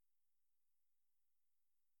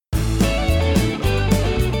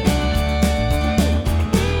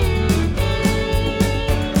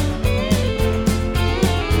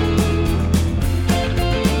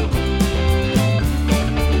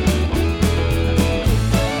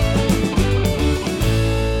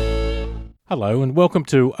Hello and welcome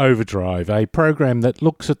to Overdrive, a program that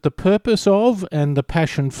looks at the purpose of and the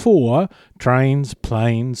passion for trains,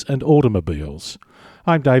 planes and automobiles.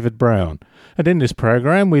 I'm David Brown, and in this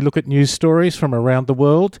program we look at news stories from around the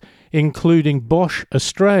world, including Bosch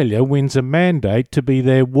Australia wins a mandate to be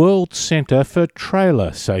their world centre for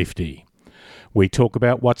trailer safety. We talk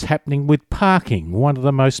about what's happening with parking, one of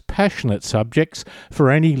the most passionate subjects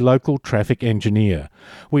for any local traffic engineer.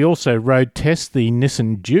 We also road test the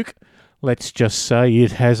Nissan Juke. Let's just say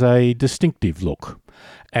it has a distinctive look.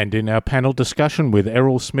 And in our panel discussion with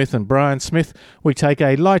Errol Smith and Brian Smith, we take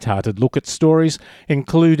a light-hearted look at stories,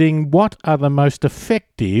 including what are the most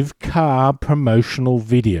effective car promotional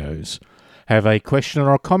videos. Have a question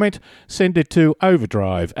or a comment? Send it to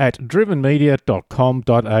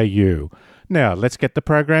overdrive@drivenmedia.com.au. Now, let's get the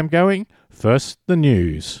program going. First, the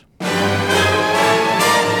news.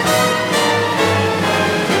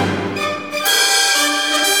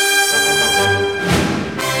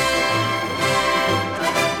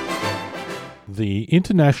 The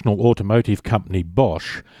international automotive company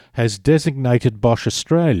Bosch has designated Bosch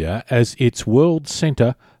Australia as its world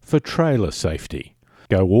centre for trailer safety.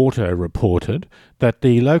 Go Auto reported that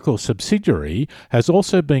the local subsidiary has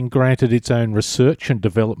also been granted its own research and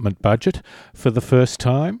development budget for the first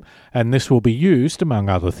time, and this will be used, among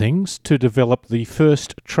other things, to develop the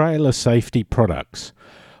first trailer safety products.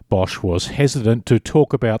 Bosch was hesitant to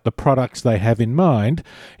talk about the products they have in mind,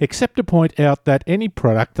 except to point out that any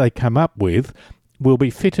product they come up with will be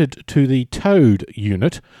fitted to the towed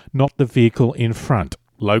unit, not the vehicle in front.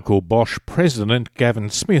 Local Bosch president Gavin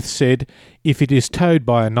Smith said, "If it is towed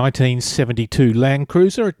by a 1972 Land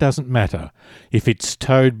Cruiser, it doesn't matter. If it's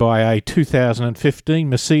towed by a 2015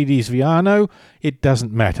 Mercedes Viano, it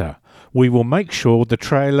doesn't matter. We will make sure the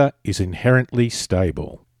trailer is inherently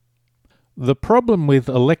stable." The problem with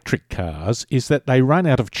electric cars is that they run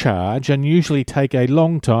out of charge and usually take a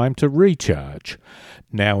long time to recharge.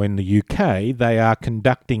 Now in the UK, they are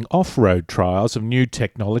conducting off-road trials of new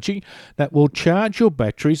technology that will charge your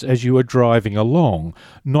batteries as you are driving along,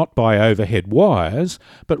 not by overhead wires,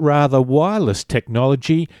 but rather wireless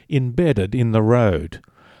technology embedded in the road.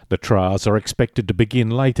 The trials are expected to begin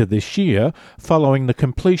later this year, following the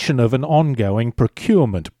completion of an ongoing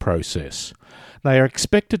procurement process. They are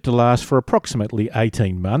expected to last for approximately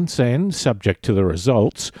 18 months and, subject to the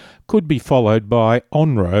results, could be followed by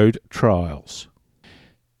on-road trials.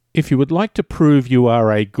 If you would like to prove you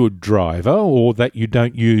are a good driver or that you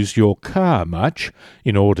don't use your car much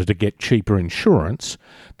in order to get cheaper insurance,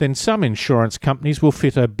 then some insurance companies will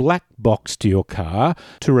fit a black box to your car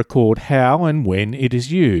to record how and when it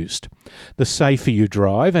is used. The safer you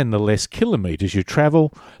drive and the less kilometres you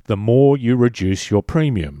travel, the more you reduce your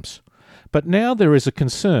premiums. But now there is a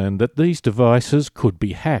concern that these devices could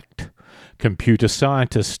be hacked. Computer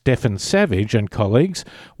scientist Stefan Savage and colleagues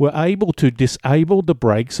were able to disable the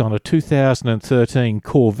brakes on a 2013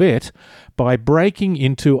 Corvette by breaking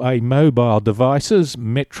into a mobile device's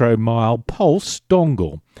Metro Mile Pulse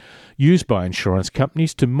dongle, used by insurance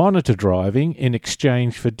companies to monitor driving in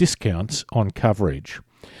exchange for discounts on coverage.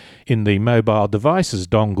 In the mobile devices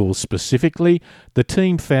dongles specifically, the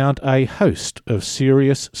team found a host of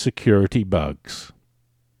serious security bugs.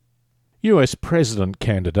 US President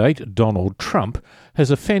candidate Donald Trump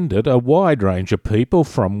has offended a wide range of people,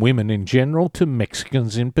 from women in general to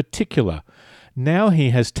Mexicans in particular. Now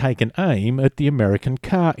he has taken aim at the American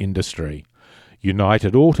car industry.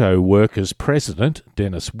 United Auto Workers President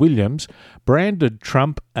Dennis Williams branded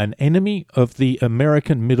Trump an enemy of the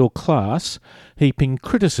American middle class, heaping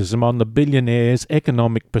criticism on the billionaire's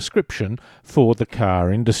economic prescription for the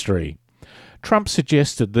car industry. Trump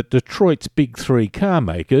suggested that Detroit's big three car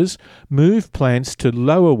makers move plants to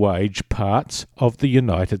lower-wage parts of the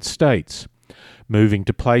United States. Moving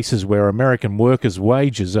to places where American workers'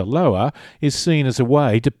 wages are lower is seen as a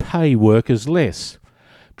way to pay workers less.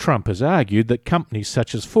 Trump has argued that companies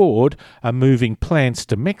such as Ford are moving plants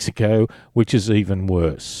to Mexico, which is even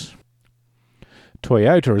worse.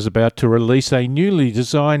 Toyota is about to release a newly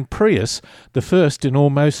designed Prius, the first in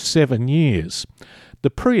almost 7 years. The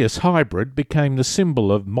Prius hybrid became the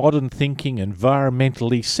symbol of modern-thinking,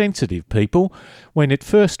 environmentally sensitive people when it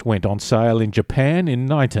first went on sale in Japan in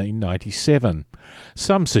 1997.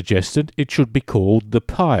 Some suggested it should be called the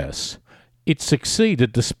Pius. It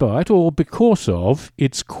succeeded despite, or because of,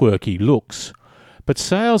 its quirky looks. But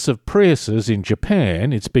sales of Priuses in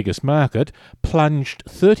Japan, its biggest market, plunged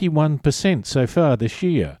 31% so far this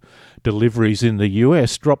year. Deliveries in the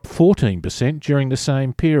US dropped 14% during the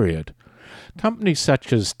same period. Companies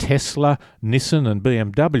such as Tesla, Nissan and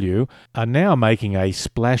BMW are now making a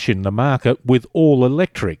splash in the market with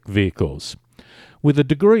all-electric vehicles. With a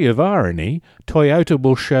degree of irony, Toyota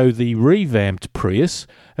will show the revamped Prius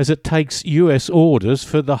as it takes US orders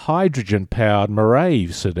for the hydrogen-powered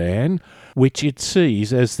Marave sedan, which it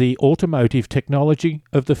sees as the automotive technology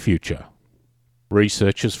of the future.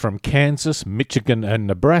 Researchers from Kansas, Michigan and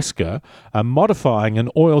Nebraska are modifying an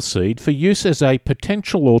oilseed for use as a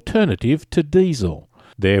potential alternative to diesel.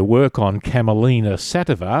 Their work on Camelina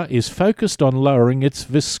sativa is focused on lowering its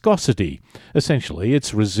viscosity, essentially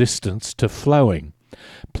its resistance to flowing.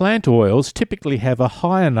 Plant oils typically have a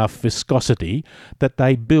high enough viscosity that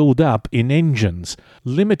they build up in engines,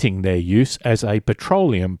 limiting their use as a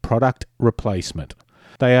petroleum product replacement.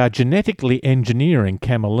 They are genetically engineering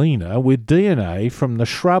camelina with DNA from the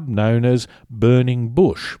shrub known as burning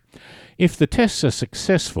bush. If the tests are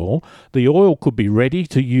successful, the oil could be ready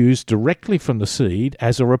to use directly from the seed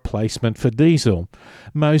as a replacement for diesel.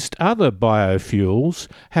 Most other biofuels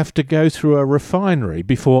have to go through a refinery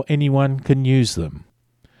before anyone can use them.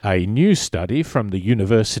 A new study from the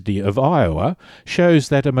University of Iowa shows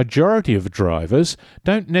that a majority of drivers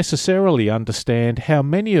don't necessarily understand how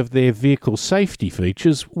many of their vehicle safety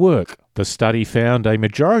features work. The study found a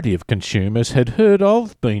majority of consumers had heard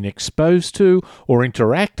of, been exposed to, or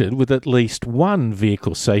interacted with at least one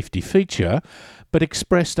vehicle safety feature, but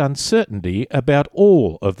expressed uncertainty about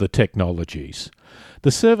all of the technologies.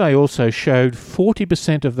 The survey also showed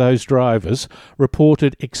 40% of those drivers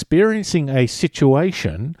reported experiencing a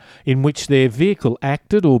situation in which their vehicle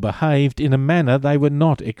acted or behaved in a manner they were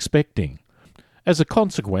not expecting. As a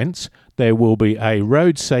consequence, there will be a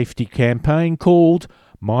road safety campaign called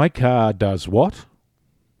My Car Does What?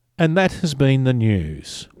 And that has been the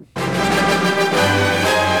news.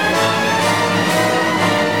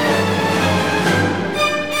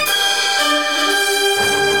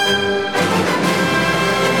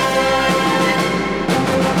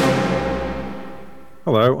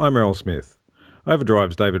 Hello, I'm Errol Smith.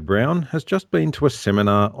 Overdrive's David Brown has just been to a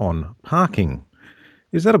seminar on parking.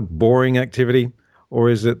 Is that a boring activity, or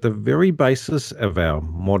is it the very basis of our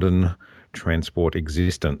modern transport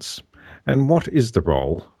existence? And what is the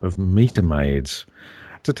role of meter maids?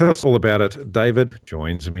 To tell us all about it, David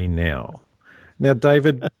joins me now. Now,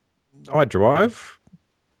 David, I drive.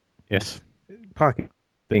 Yes. Parking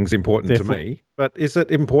thing's important to me, but is it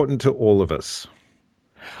important to all of us?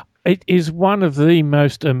 It is one of the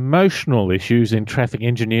most emotional issues in traffic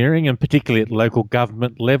engineering, and particularly at local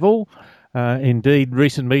government level. Indeed,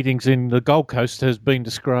 recent meetings in the Gold Coast has been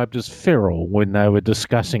described as feral when they were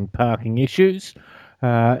discussing parking issues.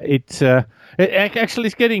 It actually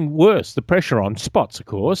is getting worse, the pressure on spots, of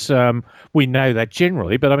course. We know that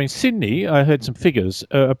generally, but I mean, Sydney, I heard some figures,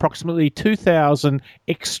 approximately 2,000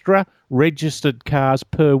 extra registered cars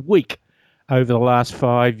per week over the last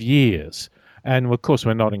 5 years. And, of course,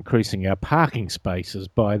 we're not increasing our parking spaces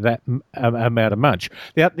by that amount of much.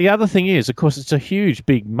 The other thing is, of course, it's a huge,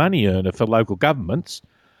 big money earner for local governments.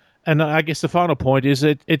 And I guess the final point is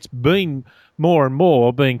that it's been more and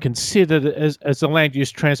more being considered as a land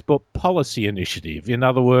use transport policy initiative. In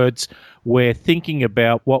other words, we're thinking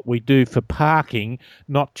about what we do for parking,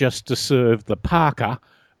 not just to serve the parker,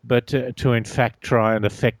 but to in fact try and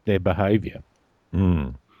affect their behaviour.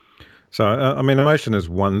 Mm. So, I mean, emotion is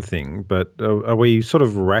one thing, but are we sort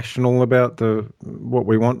of rational about what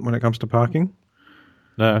we want when it comes to parking?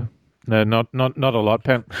 No, not a lot.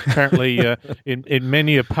 Apparently, in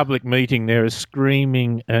many a public meeting, there is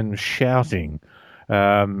screaming and shouting.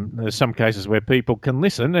 There's some cases where people can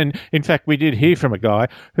listen, and in fact, we did hear from a guy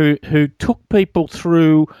who took people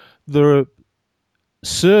through the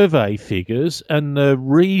survey figures and the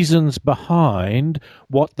reasons behind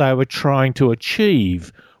what they were trying to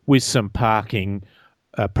achieve with some parking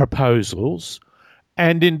proposals.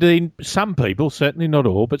 And indeed, some people, certainly not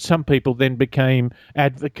all, but some people then became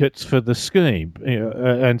advocates for the scheme.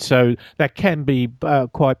 And so that can be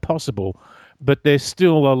quite possible. But there's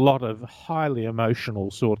still a lot of highly emotional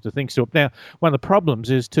sort of things to it. Now, one of the problems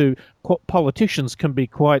is politicians can be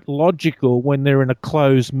quite logical when they're in a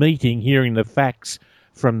closed meeting hearing the facts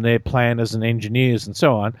from their planners and engineers and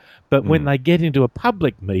so on. But when they get into a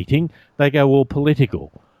public meeting, they go all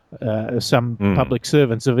political. Some public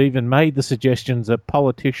servants have even made the suggestions that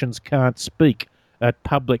politicians can't speak at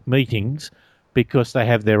public meetings because they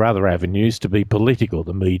have their other avenues to be political,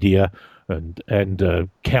 the media and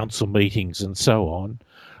council meetings and so on.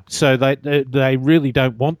 So they really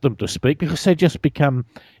don't want them to speak because they just become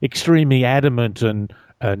extremely adamant and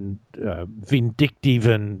vindictive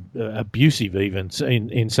and abusive even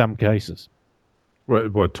in some cases.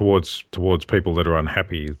 What towards people that are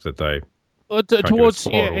unhappy that they towards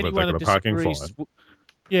anyone who disagrees.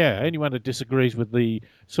 Yeah, anyone who disagrees with the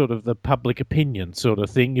sort of the public opinion sort of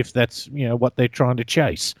thing, if that's, what they're trying to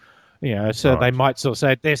chase. So they Right. might sort of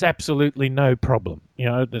say, there's absolutely no problem.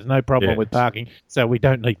 There's no problem with Yes. parking, so we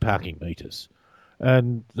don't need parking meters.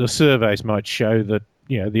 And the surveys might show that,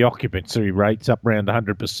 the occupancy rate's up around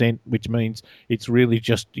 100%, which means it's really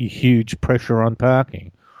just a huge pressure on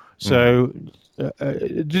parking. So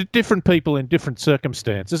different people in different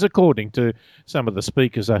circumstances, according to some of the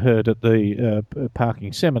speakers I heard at the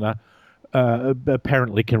parking seminar,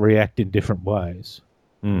 apparently can react in different ways.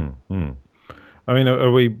 Mm, mm. I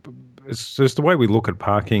mean, is the way we look at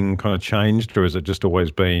parking kind of changed, or has it just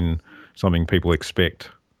always been something people expect?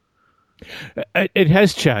 It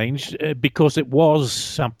has changed because it was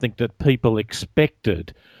something that people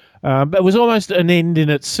expected. But it was almost an end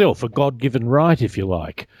in itself, a God-given right, if you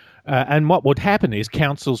like. And what would happen is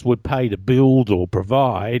councils would pay to build or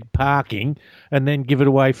provide parking and then give it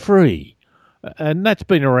away free. And that's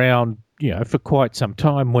been around, for quite some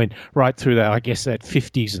time, when right through that, I guess, that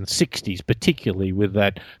 50s and 60s, particularly with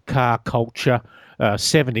that car culture,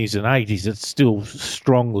 70s and 80s, it's still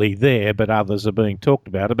strongly there, but others are being talked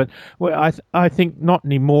about it. But I think not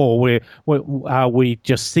anymore. Are we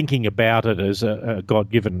just thinking about it as a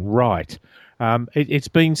God-given right? It's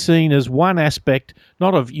been seen as one aspect,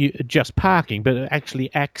 not of just parking, but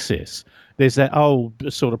actually access. There's that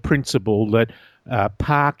old sort of principle that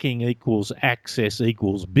parking equals access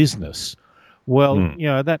equals business. Well,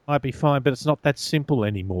 that might be fine, but it's not that simple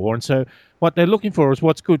anymore. And so what they're looking for is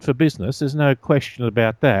what's good for business. There's no question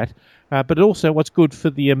about that. But also what's good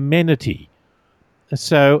for the amenity.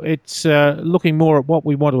 So it's looking more at what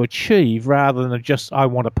we want to achieve rather than just, I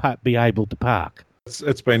want to be able to park.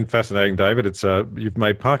 It's been fascinating, David. You've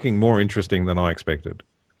made parking more interesting than I expected.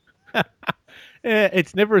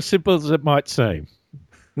 It's never as simple as it might seem.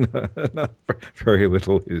 No, very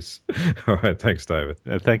little is. All right, thanks, David.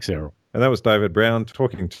 Thanks, Errol. And that was David Brown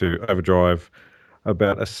talking to Overdrive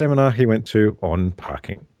about a seminar he went to on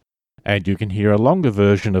parking. And you can hear a longer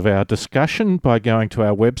version of our discussion by going to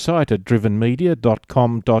our website at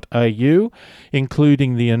drivenmedia.com.au,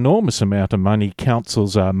 including the enormous amount of money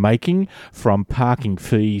councils are making from parking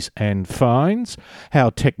fees and fines, how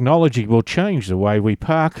technology will change the way we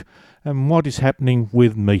park, and what is happening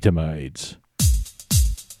with meter maids.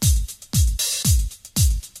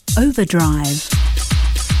 Overdrive.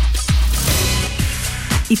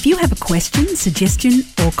 If you have a question, suggestion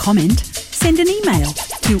or comment, send an email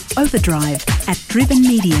to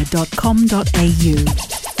overdrive@drivenmedia.com.au.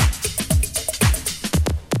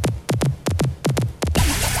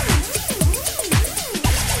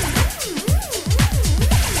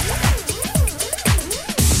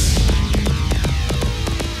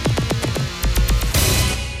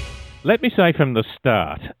 Let me say from the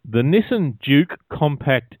start, the Nissan Juke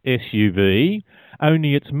compact SUV,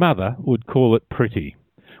 only its mother would call it pretty.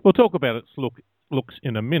 We'll talk about its looks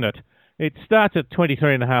in a minute. It starts at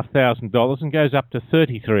 $23,500 and goes up to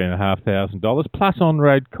 $33,500 plus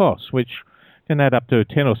on-road costs, which can add up to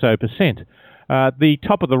 10 or so percent. The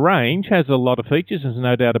top of the range has a lot of features, there's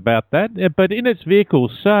no doubt about that, but in its vehicle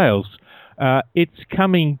sales, it's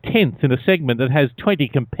coming 10th in a segment that has 20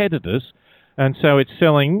 competitors, and so it's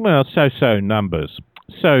selling, so-so numbers.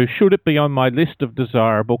 So should it be on my list of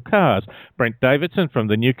desirable cars? Brent Davidson from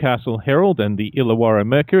the Newcastle Herald and the Illawarra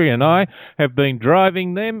Mercury and I have been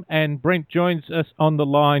driving them, and Brent joins us on the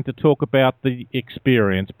line to talk about the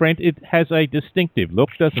experience. Brent, it has a distinctive look,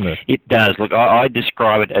 doesn't it? It does. Look, I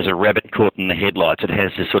describe it as a rabbit caught in the headlights. It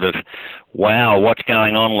has this sort of, wow, what's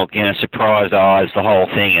going on? Look, surprised eyes, the whole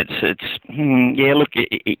thing. Look,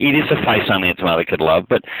 it is a face only its mother could love,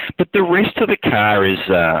 but the rest of the car is,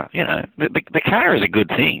 the car is a good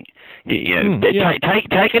thing.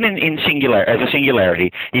 Take it in as a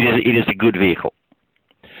singularity. It is a good vehicle.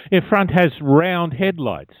 The front has round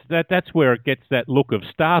headlights. That's where it gets that look of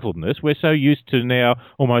startledness. We're so used to now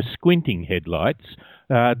almost squinting headlights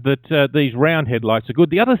that these round headlights are good.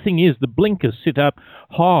 The other thing is the blinkers sit up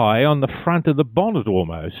high on the front of the bonnet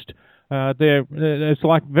almost. It's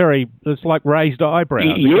like raised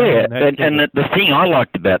eyebrows. Yeah, and the thing I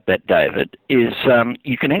liked about that, David, is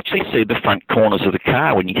you can actually see the front corners of the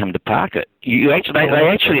car when you come to park it. They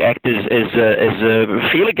actually act as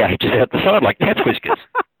feeler gauges out the side, like cat whiskers.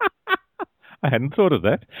 I hadn't thought of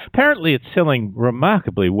that. Apparently, it's selling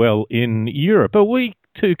remarkably well in Europe. Are we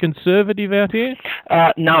too conservative out here?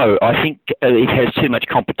 No, I think it has too much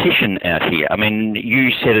competition out here. I mean,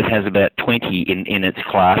 you said it has about 20 in its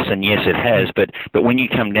class, and yes, it has. But when you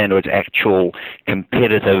come down to its actual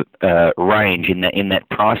competitive range in that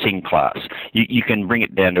pricing class, you can bring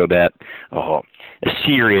it down to about a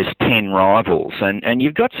serious 10 rivals, and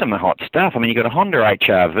you've got some hot stuff. I mean, you've got a Honda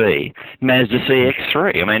HR-V, Mazda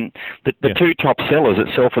CX-3. I mean, the two top sellers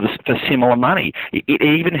that sell for similar money. It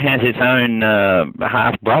even has its own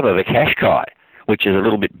half-brother, the Qashqai, which is a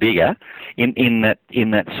little bit bigger in that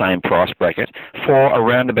same price bracket for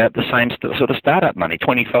around about the same sort of startup money,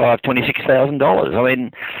 $26,000. I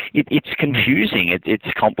mean, it's confusing,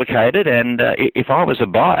 it's complicated, and if I was a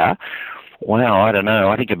buyer, wow, I don't know.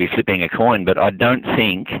 I think I'd be flipping a coin, but I don't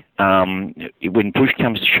think, when push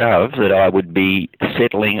comes to shove, that I would be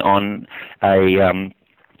settling on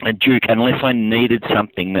a Juke unless I needed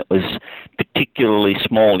something that was particularly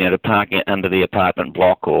small, to park under the apartment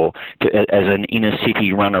block or as an inner city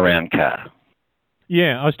runaround car.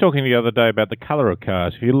 Yeah, I was talking the other day about the colour of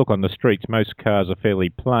cars. If you look on the streets, most cars are fairly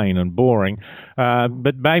plain and boring,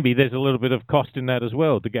 but maybe there's a little bit of cost in that as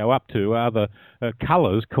well to go up to. Other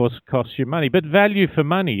colours cost you money, but value for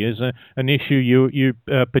money is an issue you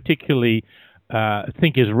particularly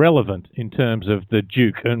think is relevant in terms of the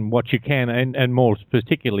Juke and what you can, and more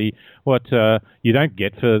particularly what you don't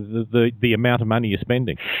get for the amount of money you're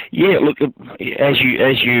spending. Yeah, look, as you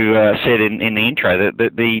said in the intro,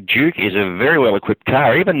 the Juke is a very well equipped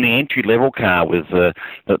car. Even the entry level car with the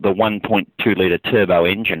 1.2 litre turbo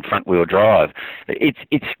engine, front wheel drive, it's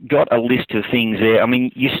got a list of things there. I mean,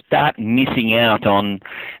 you start missing out on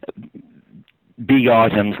big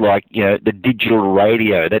items like, the digital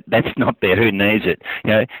radio, that's not there. Who needs it?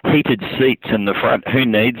 Heated seats in the front. Who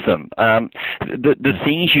needs them? The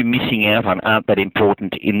things you're missing out on aren't that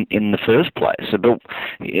important in the first place. So,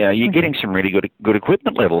 you're getting some really good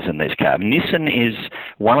equipment levels in this car. Nissan is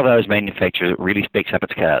one of those manufacturers that really specs up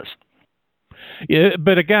its cars. Yeah,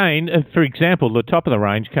 but again, for example, the top of the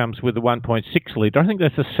range comes with the 1.6 litre. I think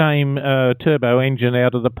that's the same turbo engine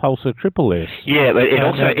out of the Pulsar Triple S. Yeah, but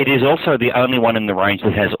it is also the only one in the range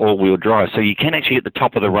that has all-wheel drive. So you can actually get the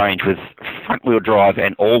top of the range with front-wheel drive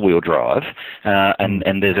and all-wheel drive,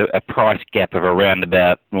 and there's a price gap of around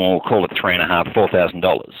about, we'll call it $3,500,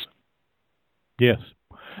 $4,000. Yes.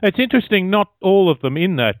 It's interesting, not all of them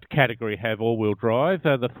in that category have all-wheel drive.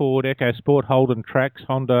 The Ford EcoSport, Holden Trax,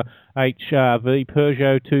 Honda HR-V,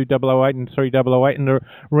 Peugeot 2008 and 3008, and the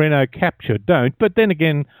Renault Captur don't. But then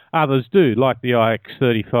again, others do, like the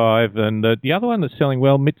iX35 and the other one that's selling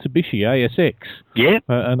well, Mitsubishi ASX. Yeah.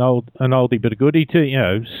 An oldie but a goodie too.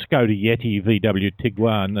 Skoda Yeti, VW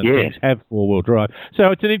Tiguan, things have all-wheel drive. So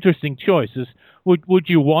it's an interesting choice. Would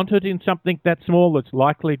you want it in something that small that's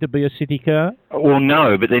likely to be a city car? Well,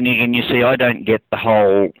 no, but then again, you see, I don't get the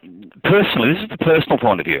whole... Personally, this is the personal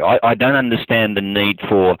point of view. I don't understand the need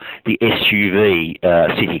for the SUV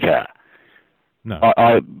city car. No.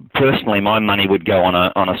 I personally, my money would go on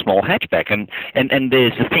a small hatchback, and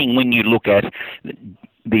there's the thing when you look at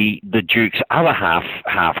the Duke's other half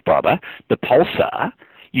brother, the Pulsar,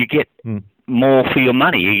 you get more for your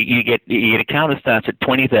money. You get a car that starts at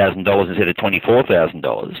 $20,000 instead of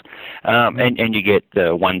 $24,000, and you get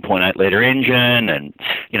the 1.8 litre engine, and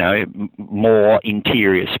more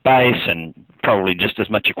interior space, and probably just as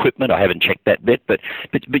much equipment. I haven't checked that bit, but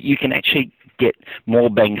you can actually get more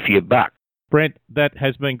bang for your buck. Brent, that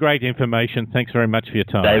has been great information. Thanks very much for your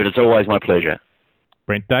time. David, it's always my pleasure.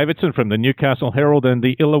 Brent Davidson from the Newcastle Herald and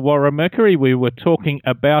the Illawarra Mercury. We were talking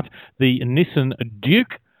about the Nissan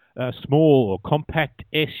Juke, a small or compact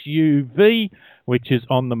SUV, which is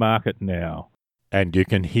on the market now. And you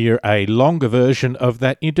can hear a longer version of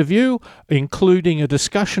that interview, including a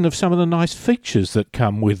discussion of some of the nice features that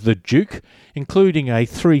come with the Juke, including a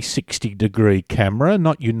 360-degree camera,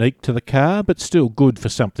 not unique to the car, but still good for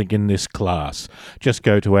something in this class. Just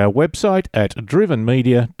go to our website at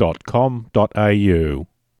drivenmedia.com.au.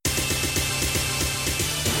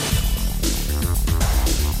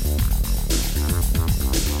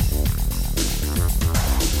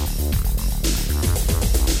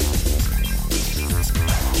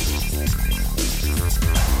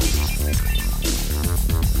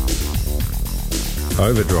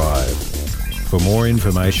 Overdrive. For more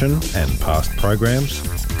information and past programs,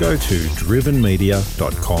 go to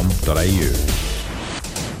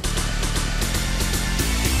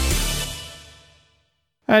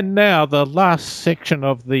drivenmedia.com.au. And now the last section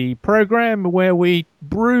of the program where we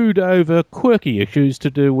brood over quirky issues to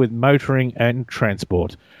do with motoring and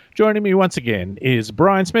transport. Joining me once again is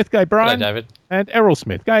Brian Smith. G'day, Brian. G'day, David. And Errol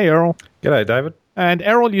Smith. G'day, Errol. G'day, David. And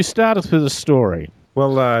Errol, you start us with a story.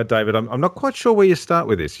 Well, David, I'm not quite sure where you start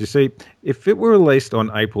with this. You see, if it were released on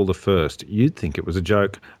April the 1st, you'd think it was a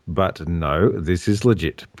joke. But no, this is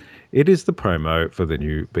legit. It is the promo for the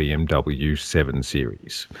new BMW 7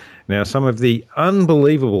 Series. Now, some of the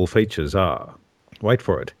unbelievable features are wait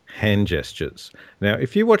for it, hand gestures. Now,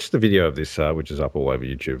 if you watch the video of this, which is up all over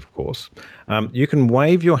YouTube, of course, you can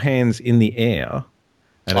wave your hands in the air.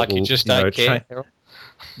 And like you just don't care.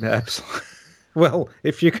 Absolutely. Well,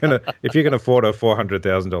 if you can afford a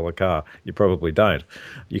 $400,000 car, you probably don't.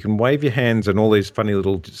 You can wave your hands and all these funny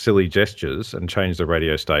little silly gestures and change the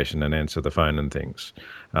radio station and answer the phone and things.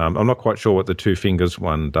 I'm not quite sure what the two fingers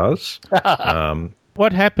one does.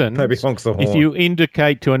 What happens maybe honks the horn. if you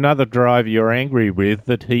indicate to another driver you're angry with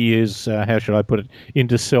that he is, how should I put it,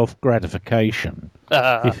 into self-gratification?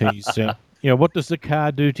 If he's, what does the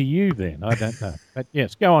car do to you then? I don't know. But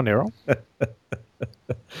yes, go on, Errol.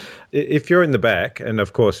 If you're in the back, and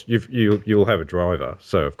of course you'll have a driver,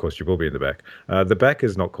 so of course you will be in the back. The back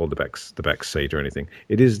is not called the back seat or anything.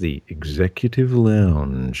 It is the executive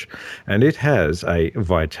lounge, and it has a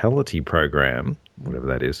vitality program, whatever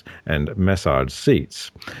that is, and massage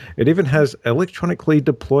seats. It even has electronically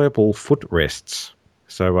deployable footrests,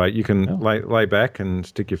 so you can lay back and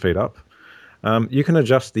stick your feet up. You can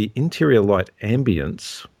adjust the interior light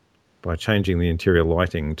ambience by changing the interior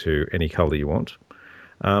lighting to any color you want.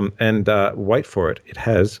 And wait for it, it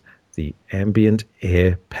has the ambient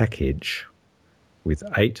air package with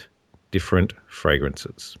 8 different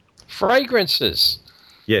fragrances. Fragrances?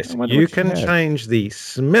 Yes, you can change the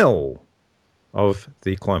smell of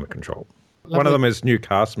the climate control. Lovely. One of them is new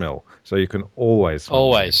car smell, so you can always...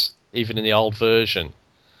 Always, even in the old version.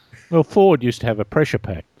 Well, Ford used to have a pressure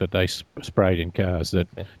pack that they sprayed in cars that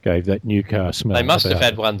gave that new car smell. They must have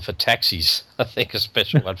had one for taxis. I think a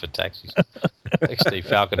special one for taxis. XD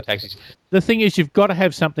Falcon taxis. The thing is, you've got to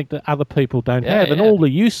have something that other people don't have, and all the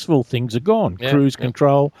useful things are gone. Cruise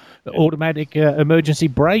control, automatic emergency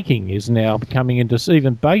braking is now coming into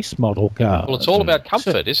even base model cars. Well, it's all about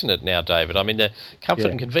comfort, isn't it now, David? I mean, the comfort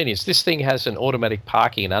and convenience. This thing has an automatic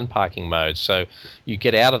parking and unparking mode, so you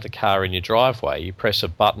get out of the car in your driveway, you press a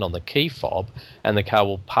button on the key fob, and the car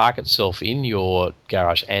will park itself in your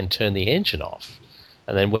garage and turn the engine off.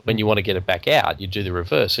 And then when you want to get it back out, you do the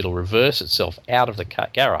reverse. It'll reverse itself out of the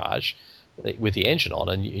garage with the engine on,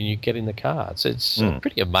 and you get in the car. It's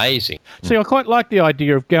pretty amazing. See, I quite like the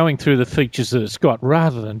idea of going through the features that it's got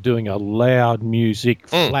rather than doing a loud music,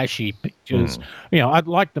 flashy pictures. I'd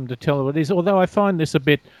like them to tell what it is, although I find this a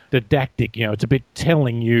bit didactic. It's a bit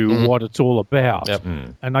telling you what it's all about. Yep.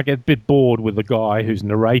 And I get a bit bored with the guy who's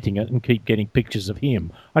narrating it and keep getting pictures of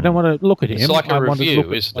him. I don't want to look at him. It's like a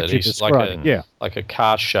review, isn't it? It's like a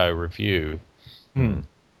car show review.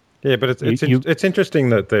 Yeah, but it's interesting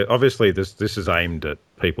that obviously this is aimed at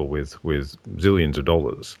people with zillions of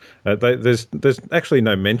dollars. There's actually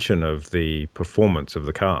no mention of the performance of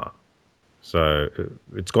the car. So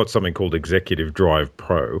it's got something called Executive Drive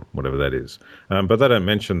Pro, whatever that is. But they don't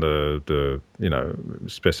mention the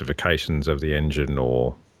specifications of the engine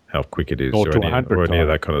or how quick it is or any of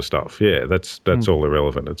that kind of stuff. Yeah, that's all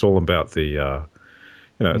irrelevant. It's all about the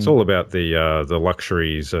it's all about the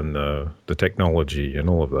luxuries and the technology and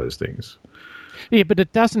all of those things. Yeah, but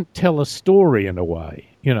it doesn't tell a story in a way.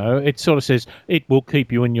 It sort of says it will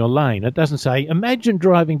keep you in your lane. It doesn't say, imagine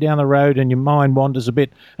driving down the road and your mind wanders a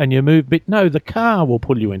bit and you move a bit. No, the car will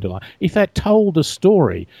pull you into line. If that told a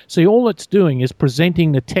story, see, all it's doing is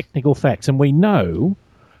presenting the technical facts. And we know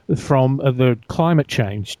from the climate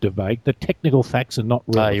change debate, the technical facts are not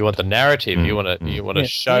relevant. You want the narrative. You want to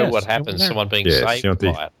show what happens. Someone being saved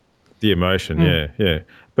by it. The emotion. Yeah.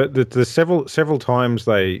 But the several times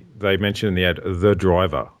they mention in the ad the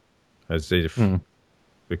driver, as if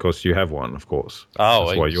because you have one, of course. Oh,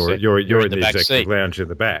 that's why you're in the executive lounge in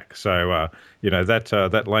the back. So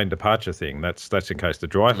that lane departure thing. That's in case the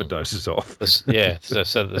driver dozes off.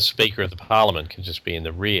 So the Speaker of the Parliament can just be in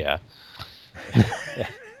the rear.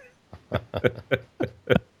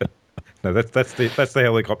 No, that's the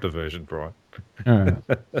helicopter version, Brian.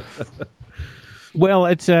 Well,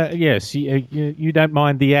 it's yes. You don't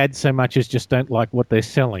mind the ad so much as just don't like what they're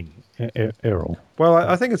selling, Errol. Well,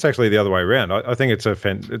 I think it's actually the other way around. I think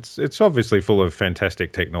it's obviously full of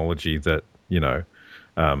fantastic technology that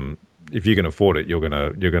if you can afford it, you're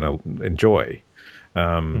gonna enjoy.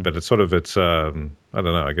 But it's sort of I don't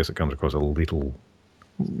know. I guess it comes across a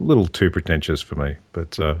little too pretentious for me.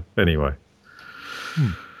 But anyway.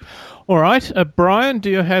 All right. Brian, do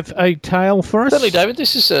you have a tale for us? Certainly, David.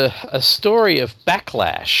 This is a story of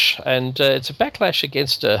backlash, and it's a backlash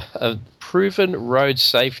against a proven road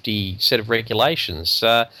safety set of regulations.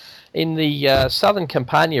 In the southern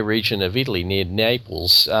Campania region of Italy, near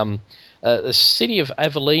Naples, the city of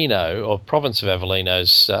Avellino, or province of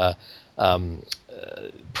Avellino's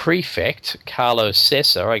prefect, Carlo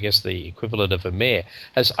Sessa, I guess the equivalent of a mayor,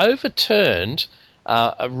 has overturned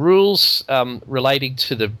rules relating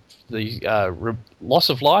to the the loss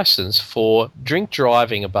of license for drink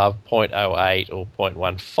driving above 0.08 or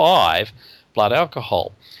 0.15 blood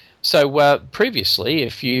alcohol. So previously,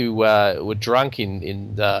 if you were drunk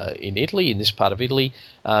in Italy, in this part of Italy,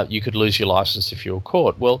 you could lose your license if you were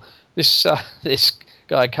caught. Well, this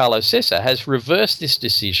guy Carlo Sessa has reversed this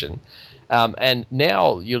decision, and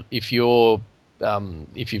now if you've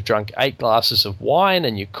drunk 8 glasses of wine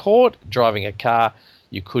and you're caught driving a car,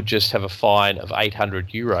 you could just have a fine of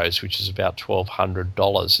 €800, which is about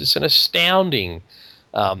 $1,200. It's an astounding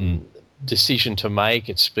decision to make.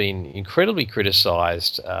 It's been incredibly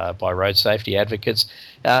criticised by road safety advocates.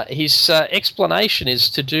 His explanation is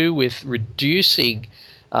to do with reducing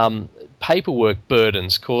paperwork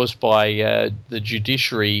burdens caused by the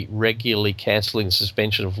judiciary regularly cancelling the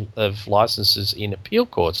suspension of licences in appeal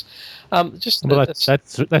courts.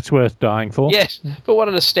 That's worth dying for. Yes, but what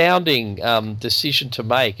an astounding decision to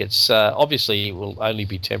make. It's obviously it will only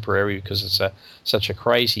be temporary because it's such a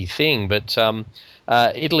crazy thing. But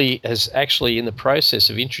Italy is actually in the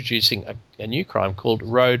process of introducing a new crime called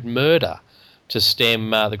road murder to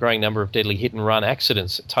stem the growing number of deadly hit-and-run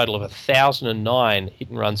accidents. A total of 1,009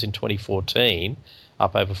 hit-and-runs in 2014,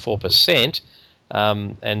 up over 4%.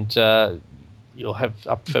 And you'll have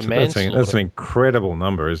up for manslaughter. That's an incredible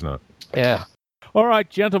number, isn't it? Yeah. All right,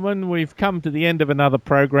 gentlemen, we've come to the end of another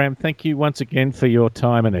program. Thank you once again for your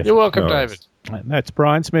time and effort. You're welcome, David. That's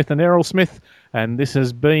Brian Smith and Errol Smith, and this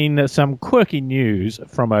has been some quirky news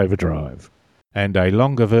from Overdrive. And a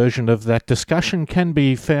longer version of that discussion can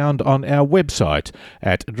be found on our website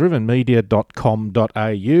at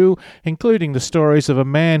drivenmedia.com.au, including the stories of a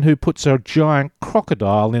man who puts a giant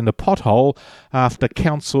crocodile in a pothole after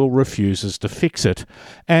council refuses to fix it,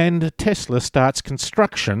 and Tesla starts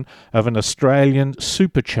construction of an Australian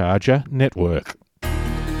supercharger network.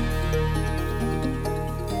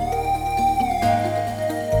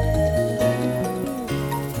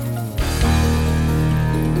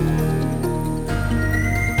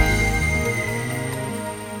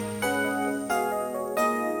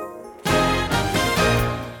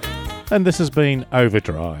 And this has been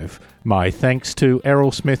Overdrive. My thanks to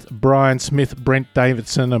Errol Smith, Brian Smith, Brent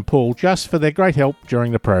Davidson and Paul Just for their great help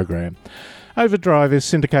during the program. Overdrive is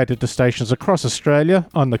syndicated to stations across Australia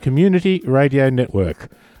on the Community Radio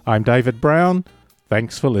Network. I'm David Brown.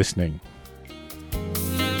 Thanks for listening.